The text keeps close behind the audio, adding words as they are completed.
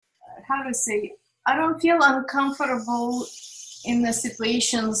how to say, I don't feel uncomfortable in the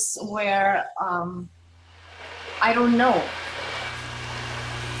situations where I don't know.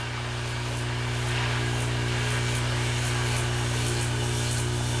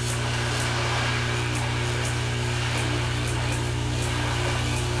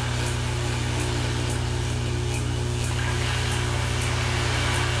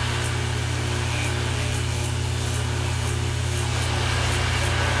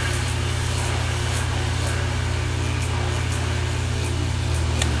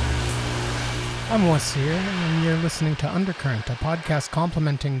 I'm Wasir, and you're listening to Undercurrent, a podcast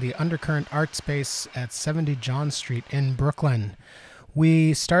complementing the Undercurrent art space at 70 John Street in Brooklyn.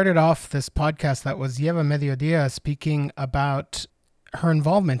 We started off this podcast that was Yeva Mediodia speaking about her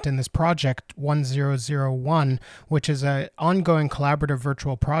involvement in this project 1001, which is an ongoing collaborative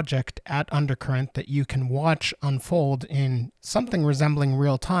virtual project at Undercurrent that you can watch unfold in something resembling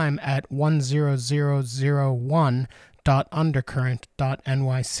real time at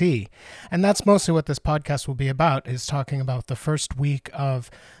 10001.undercurrent.nyc. And that's mostly what this podcast will be about, is talking about the first week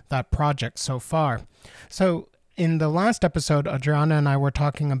of that project so far. So in the last episode, Adriana and I were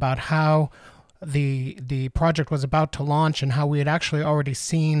talking about how the project was about to launch and how we had actually already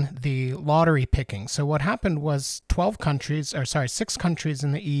seen the lottery picking. So what happened was 6 countries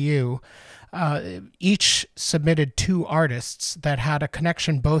in the EU each submitted 2 artists that had a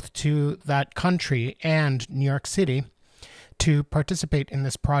connection both to that country and New York City to participate in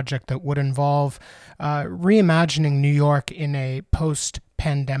this project that would involve reimagining New York in a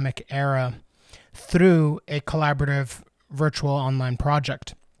post-pandemic era through a collaborative virtual online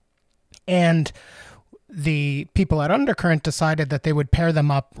project. And the people at Undercurrent decided that they would pair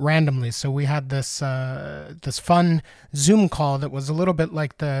them up randomly. So we had this fun Zoom call that was a little bit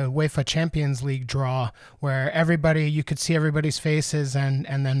like the UEFA Champions League draw, where you could see everybody's faces,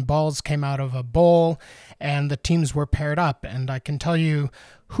 and then balls came out of a bowl, and the teams were paired up. And I can tell you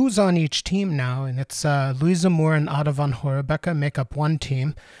who's on each team now, and it's Louisa Moore and Ada van Horebeke make up one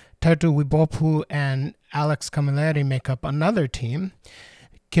team. Tertu Wibopu and Alex Camilleri make up another team.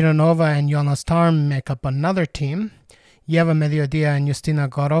 Kironova and Jonas Tarm make up another team. Yeva Mediodia and Justina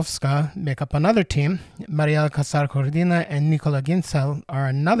Gorovska make up another team. Mariela Casar Cordina and Nicola Ginsel are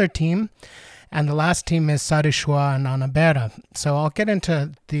another team. And the last team is Sari Shua and Ana Bera. So I'll get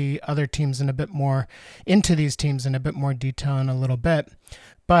into these teams in a bit more detail in a little bit.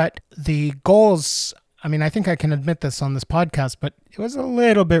 But the goals, I think I can admit this on this podcast, but it was a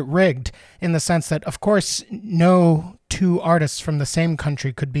little bit rigged in the sense that, of course, no 2 artists from the same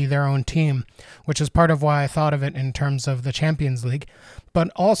country could be their own team, which is part of why I thought of it in terms of the Champions League. But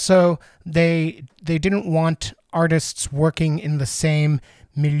also, they didn't want artists working in the same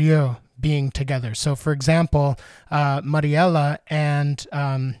milieu being together. So, for example, Mariela and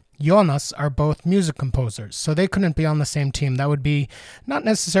Jonas are both music composers, so they couldn't be on the same team. That would be not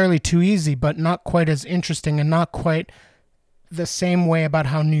necessarily too easy, but not quite as interesting, and not quite the same way about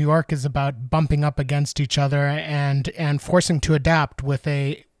how New York is about bumping up against each other and forcing to adapt with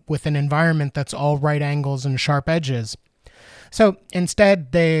an environment that's all right angles and sharp edges. So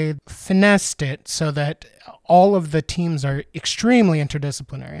instead, they finessed it so that all of the teams are extremely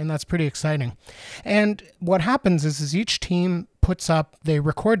interdisciplinary, and that's pretty exciting. And what happens is each team they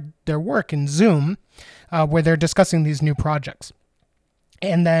record their work in Zoom, where they're discussing these new projects.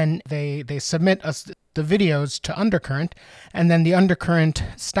 And then they submit us the videos to Undercurrent, and then the Undercurrent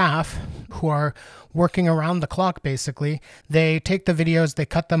staff, who are working around the clock basically, they take the videos, they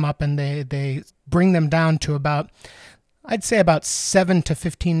cut them up, and they bring them down to about 7 to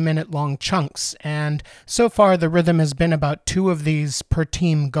 15 minute long chunks. And so far the rhythm has been about 2 of these per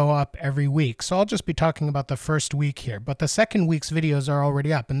team go up every week. So I'll just be talking about the first week here, but the second week's videos are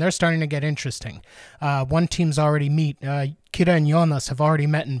already up, and they're starting to get interesting. One team's already Kira and Jonas have already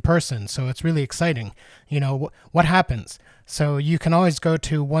met in person, so it's really exciting. What happens? So you can always go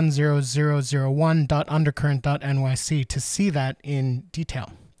to 10001.undercurrent.nyc to see that in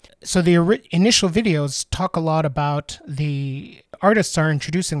detail. So the initial videos talk a lot about the artists are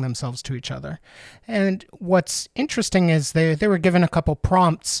introducing themselves to each other. And what's interesting is they were given a couple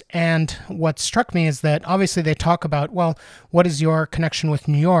prompts, and what struck me is that obviously they talk about, well, what is your connection with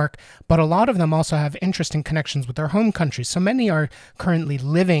New York? But a lot of them also have interesting connections with their home countries. So many are currently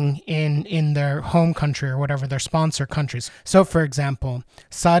living in their home country or whatever, their sponsor countries. So for example,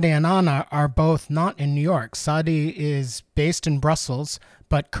 Sadi and Ana are both not in New York. Sadi is based in Brussels,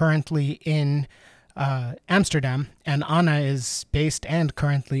 but currently in Amsterdam, and Ana is based and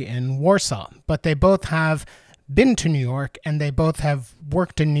currently in Warsaw. But they both have been to New York, and they both have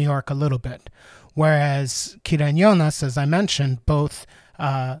worked in New York a little bit. Whereas Kira and Jonas, as I mentioned, both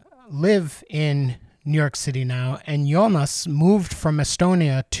live in New York City now, and Jonas moved from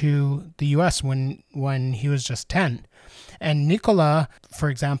Estonia to the US when he was just 10. And Nicola, for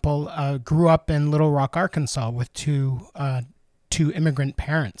example, grew up in Little Rock, Arkansas with two immigrant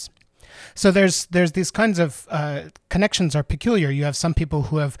parents. So there's these kinds of connections are peculiar. You have some people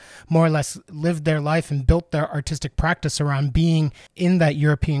who have more or less lived their life and built their artistic practice around being in that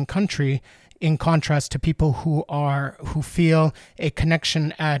European country, in contrast to people who feel a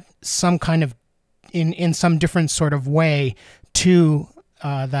connection at some kind of in some different sort of way to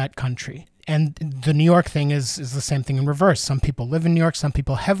that country. And the New York thing is the same thing in reverse. Some people live in New York. Some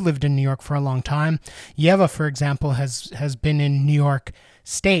people have lived in New York for a long time. Yeva, for example, has been in New York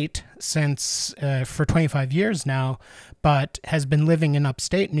State since for 25 years now, but has been living in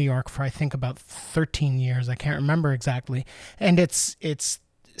upstate New York for I think about 13 years. I can't remember exactly. And it's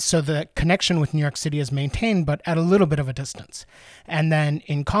so the connection with New York City is maintained, but at a little bit of a distance. And then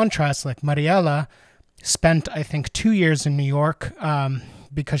in contrast, like Mariela spent, I think, 2 years in New York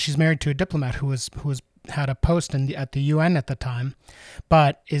because she's married to a diplomat who had a post at the UN at the time,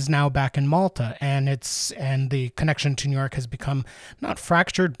 but is now back in Malta. And the connection to New York has become not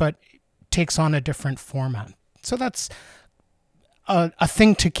fractured, but takes on a different format. So that's a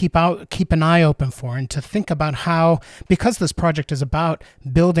thing to keep an eye open for, and to think about how, because this project is about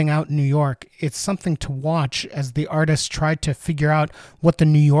building out New York, it's something to watch as the artists try to figure out what the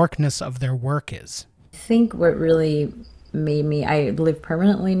New Yorkness of their work is. I think what really made me, I live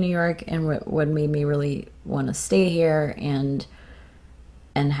permanently in New York, and what made me really want to stay here and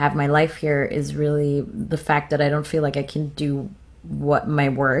have my life here is really the fact that I don't feel like I can do what my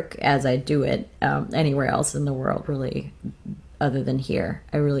work as I do it anywhere else in the world, really, other than here.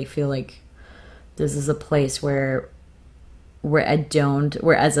 I really feel like this is a place where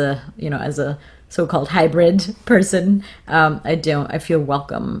as a so-called hybrid person, I feel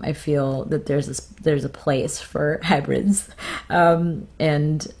welcome. I feel that there's a place for hybrids, and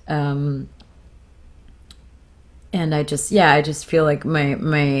I just feel like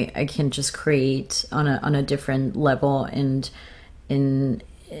I can just create on a different level and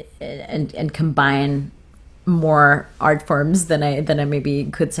combine more art forms than I maybe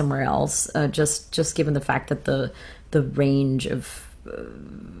could somewhere else. Just given the fact that the range of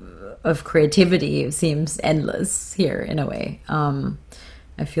creativity seems endless here in a way.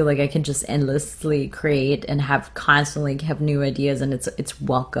 I feel like I can just endlessly create and constantly have new ideas, and it's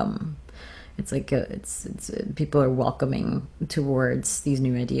welcome. It's like people are welcoming towards these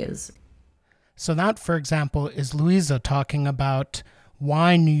new ideas. So that, for example, is Louisa talking about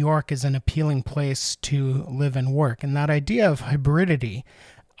why New York is an appealing place to live and work. And that idea of hybridity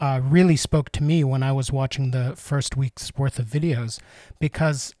really spoke to me when I was watching the first week's worth of videos,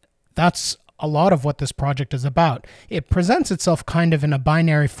 because that's a lot of what this project is about. It presents itself kind of in a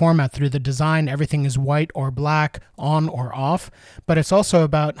binary format through the design. Everything is white or black, on or off, but it's also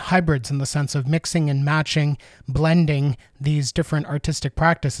about hybrids in the sense of mixing and matching, blending these different artistic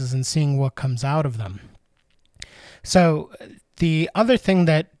practices and seeing what comes out of them. So the other thing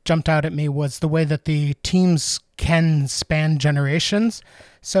that jumped out at me was the way that the teams can span generations.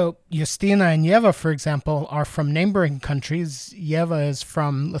 So Justina and Yeva, for example, are from neighboring countries. Yeva is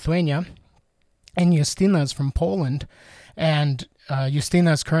from Lithuania, and Justina is from Poland, and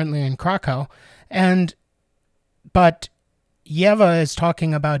Justina is currently in Krakow. But Yeva is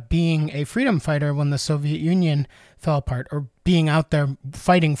talking about being a freedom fighter when the Soviet Union fell apart, or being out there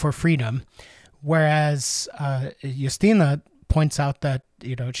fighting for freedom, whereas Justina points out that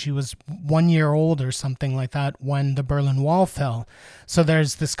she was 1 year old or something like that when the Berlin Wall fell. So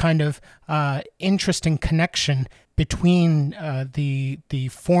there's this kind of interesting connection between the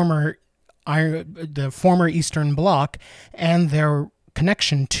former Eastern Bloc and their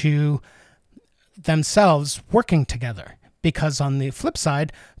connection to themselves working together, because on the flip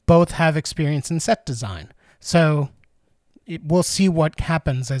side, both have experience in set design. So we'll see what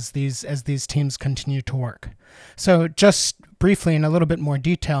happens as these teams continue to work. So just briefly, in a little bit more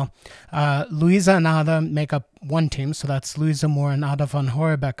detail, Louisa and Ada make up one team. So that's Louisa Moore and Ada van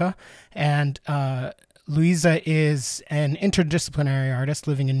Horebeke. And Louisa is an interdisciplinary artist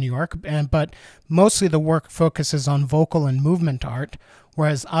living in New York, but mostly the work focuses on vocal and movement art,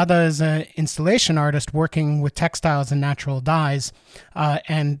 whereas Ada is an installation artist working with textiles and natural dyes,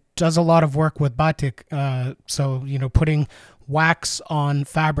 and does a lot of work with batik, so putting wax on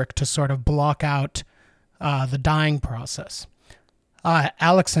fabric to sort of block out the dyeing process.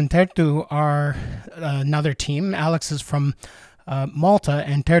 Alex and Tertu are another team. Alex is from Malta,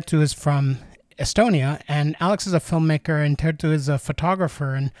 and Tertu is from Estonia. And Alex is a filmmaker and Tertu is a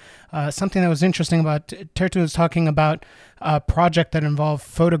photographer. And something that was interesting about Tertu is talking about a project that involved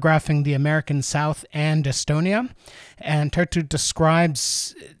photographing the American South and Estonia. And Tertu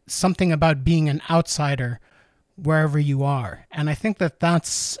describes something about being an outsider wherever you are. And I think that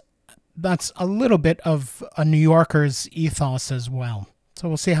that's a little bit of a New Yorker's ethos as well. So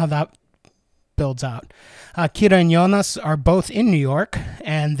we'll see how that builds out. Kira and Jonas are both in New York,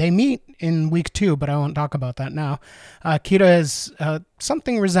 and they meet in week 2, but I won't talk about that now. Kira is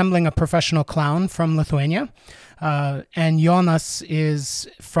something resembling a professional clown from Lithuania, and Jonas is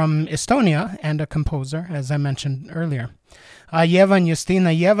from Estonia and a composer, as I mentioned earlier. Yeva and Justina.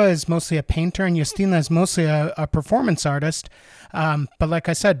 Yeva is mostly a painter, and Justina is mostly a performance artist. But like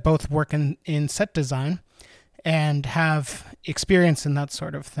I said, both work in set design and have experience in that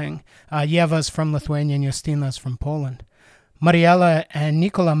sort of thing. Yeva is from Lithuania and Justina is from Poland. Mariella and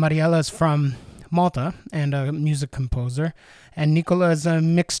Nicola. Mariella is from Malta and a music composer. And Nicola is a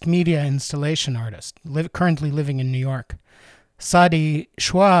mixed media installation artist, currently living in New York. Sadi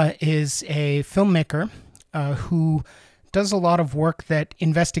Shua is a filmmaker who does a lot of work that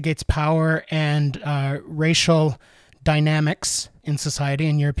investigates power and racial dynamics in society,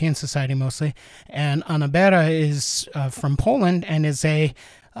 in European society mostly. And Anna Bera is from Poland and is a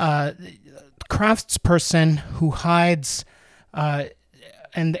craftsperson who hides, and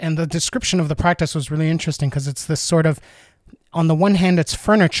the description of the practice was really interesting because it's this sort of, on the one hand, it's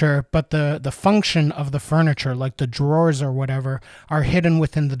furniture, but the function of the furniture, like the drawers or whatever, are hidden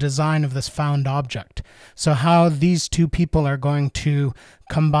within the design of this found object. So how these two people are going to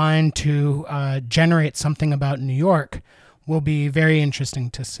combine to generate something about New York will be very interesting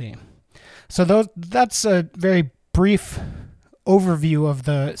to see. So that's a very brief overview of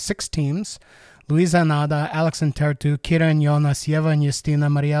the 6 teams. Luisa and Ada, Alex and Tertu, Kira and Jonas, Yeva and Justina,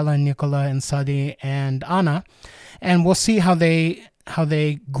 Mariella and Nicola, and Sadi and Anna. And we'll see how they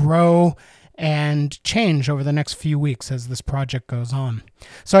grow and change over the next few weeks as this project goes on.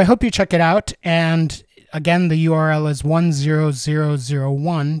 So I hope you check it out. And again, the URL is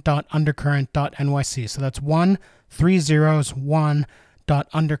 10001.undercurrent.nyc. So that's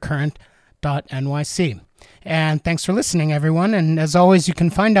 1301.undercurrent.nyc. And thanks for listening, everyone. And as always, you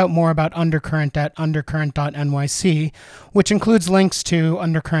can find out more about Undercurrent at undercurrent.nyc, which includes links to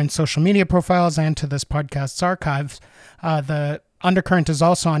Undercurrent social media profiles and to this podcast's archives. The Undercurrent is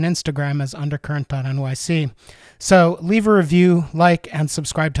also on Instagram as undercurrent.nyc. So leave a review, like, and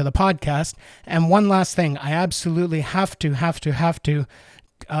subscribe to the podcast. And one last thing, I absolutely have to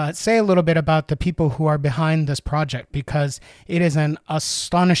say a little bit about the people who are behind this project, because it is an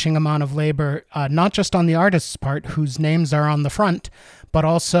astonishing amount of labor, not just on the artist's part, whose names are on the front, but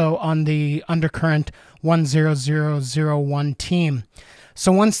also on the Undercurrent 10001 team.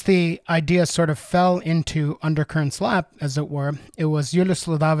 So once the idea sort of fell into Undercurrent's lap, as it were, it was Julius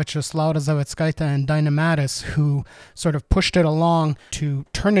Ludavičius, Laura Zaveckaitė, and Daina Matis who sort of pushed it along to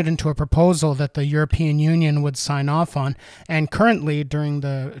turn it into a proposal that the European Union would sign off on. And currently, during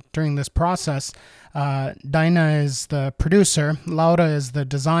this process, Daina is the producer, Laura is the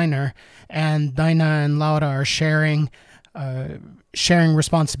designer, and Daina and Laura are sharing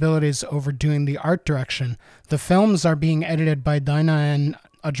responsibilities over doing the art direction. The films are being edited by Daina and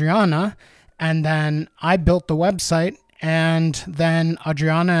Adriana, and then I built the website, and then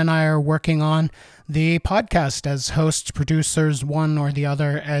Adriana and I are working on the podcast as hosts, producers, one or the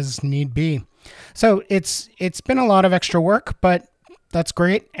other as need be. So it's been a lot of extra work, but that's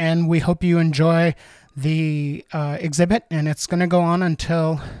great, and we hope you enjoy the exhibit, and it's going to go on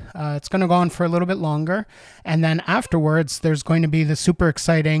for a little bit longer, and then afterwards there's going to be the super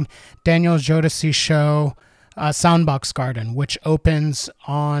exciting Daniel Jodeci show, Soundbox Garden, which opens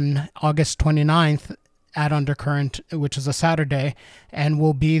on August 29th at Undercurrent, which is a Saturday, and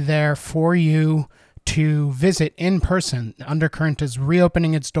will be there for you to visit in person. Undercurrent is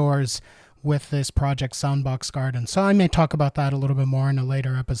reopening its doors with this project, Soundbox Garden. So I may talk about that a little bit more in a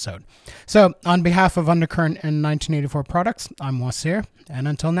later episode. So on behalf of Undercurrent and 1984 Products, I'm Wasir, and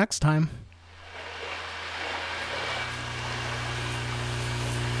until next time.